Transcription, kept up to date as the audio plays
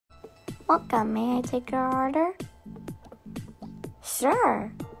Welcome, may I take your order?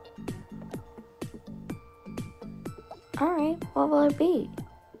 Sure. Alright, what will it be?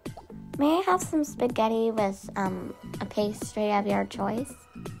 May I have some spaghetti with, a pastry of your choice?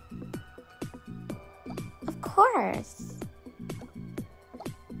 Of course.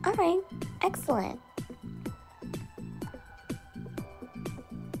 Alright, excellent.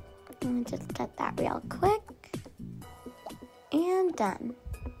 Let me just get that real quick. And done.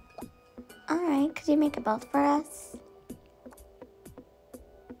 Alright, could you make it both for us?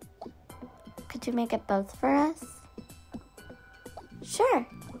 Could you make it both for us? Sure.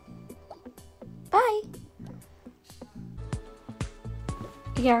 Bye.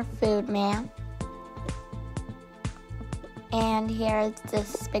 Your food, ma'am. And here's the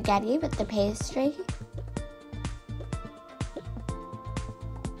spaghetti with the pastry.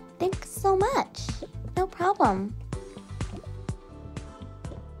 Thanks so much. No problem.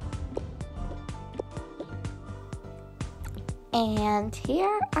 And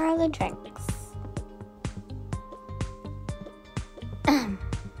here are the drinks.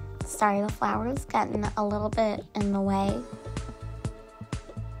 Sorry, the flour's getting a little bit in the way.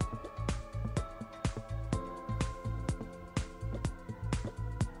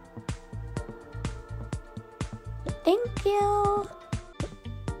 Thank you.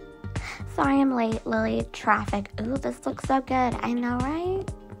 Sorry I'm late, Lily. Traffic. Ooh, this looks so good. I know, right?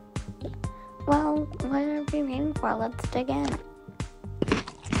 Well, what are we waiting for? Let's dig in.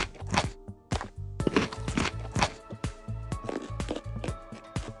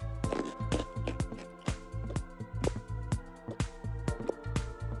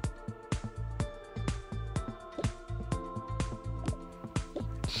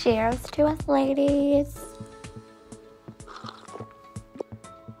 Cheers to us, ladies.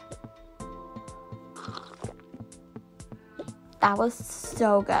 That was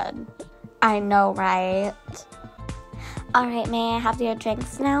so good. I know, right? Alright, may I have your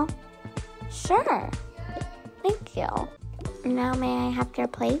drinks now? Sure. Thank you. Now may I have your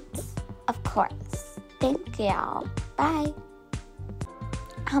plates? Of course. Thank you. Bye.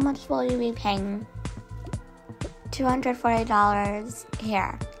 How much will you be paying? $240.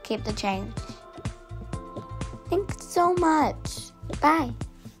 Here, keep the change. Thanks so much. Bye.